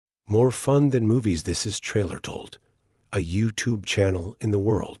More fun than movies, this is TrailerTold, a YouTube channel in the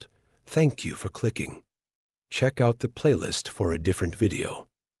world. Thank you for clicking. Check out the playlist for a different video.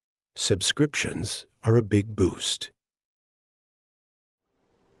 Subscriptions are a big boost.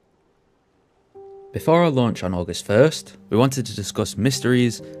 Before our launch on August 1st, we wanted to discuss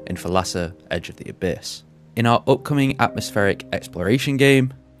mysteries in Thalassa, Edge of the Abyss. In our upcoming atmospheric exploration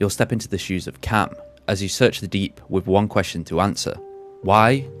game, you'll step into the shoes of Cam as you search the deep with one question to answer.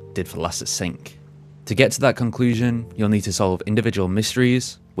 Why did Thalassa sink? To get to that conclusion, you'll need to solve individual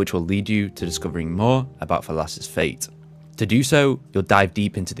mysteries, which will lead you to discovering more about Thalassa's fate. To do so, you'll dive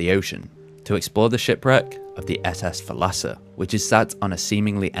deep into the ocean to explore the shipwreck of the SS Thalassa, which is sat on a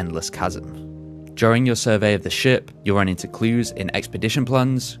seemingly endless chasm. During your survey of the ship, you'll run into clues in expedition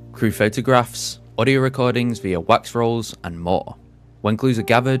plans, crew photographs, audio recordings via wax rolls, and more. When clues are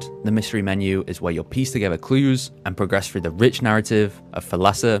gathered, the mystery menu is where you'll piece together clues and progress through the rich narrative of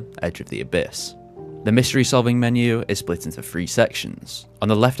Thalassa, Edge of the Abyss. The mystery solving menu is split into 3 sections. On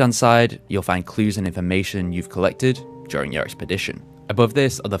the left hand side, you'll find clues and information you've collected during your expedition. Above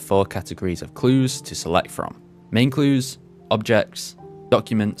this are the 4 categories of clues to select from: main clues, objects,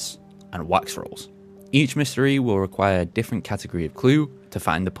 documents, and wax rolls. Each mystery will require a different category of clue to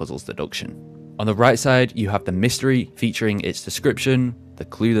find the puzzle's deduction. On the right side, you have the mystery featuring its description, the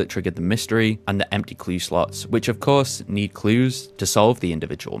clue that triggered the mystery, and the empty clue slots, which of course need clues to solve the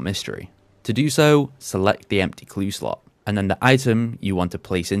individual mystery. To do so, select the empty clue slot, and then the item you want to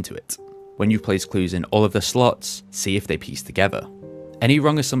place into it. When you've placed clues in all of the slots, see if they piece together. Any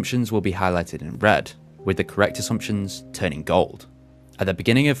wrong assumptions will be highlighted in red, with the correct assumptions turning gold. At the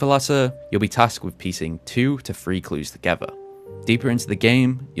beginning of Thalassa, you'll be tasked with piecing 2 to 3 clues together. Deeper into the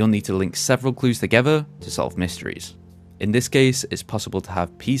game, you'll need to link several clues together to solve mysteries. In this case, it's possible to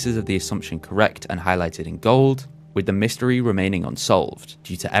have pieces of the assumption correct and highlighted in gold, with the mystery remaining unsolved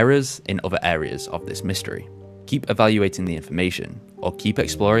due to errors in other areas of this mystery. Keep evaluating the information, or keep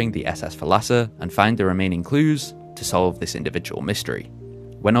exploring the SS Thalassa and find the remaining clues to solve this individual mystery.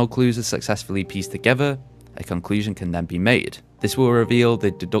 When all clues are successfully pieced together, a conclusion can then be made. This will reveal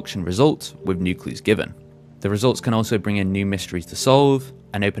the deduction result with new clues given. The results can also bring in new mysteries to solve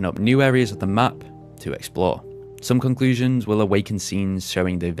and open up new areas of the map to explore. Some conclusions will awaken scenes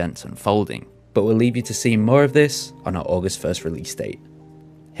showing the events unfolding, but we'll leave you to see more of this on our August 1st release date.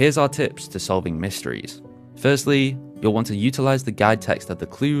 Here's our tips to solving mysteries. Firstly, you'll want to utilize the guide text of the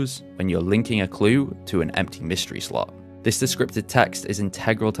clues when you're linking a clue to an empty mystery slot. This descriptive text is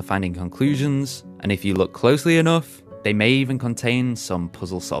integral to finding conclusions, and if you look closely enough, they may even contain some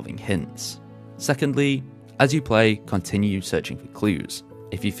puzzle-solving hints. Secondly, as you play, continue searching for clues.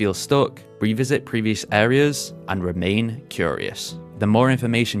 If you feel stuck, revisit previous areas and remain curious. The more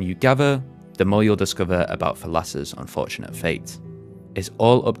information you gather, the more you'll discover about Thalassa's unfortunate fate. It's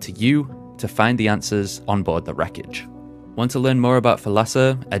all up to you to find the answers on board the wreckage. Want to learn more about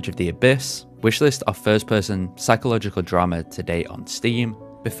Thalassa, Edge of the Abyss? Wishlist our first-person psychological drama today on Steam,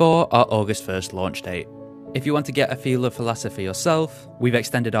 before our August 1st launch date. If you want to get a feel of Thalassa for yourself, we've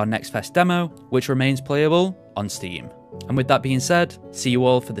extended our Next Fest demo, which remains playable on Steam. And with that being said, see you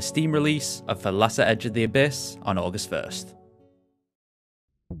all for the Steam release of Thalassa Edge of the Abyss on August 1st.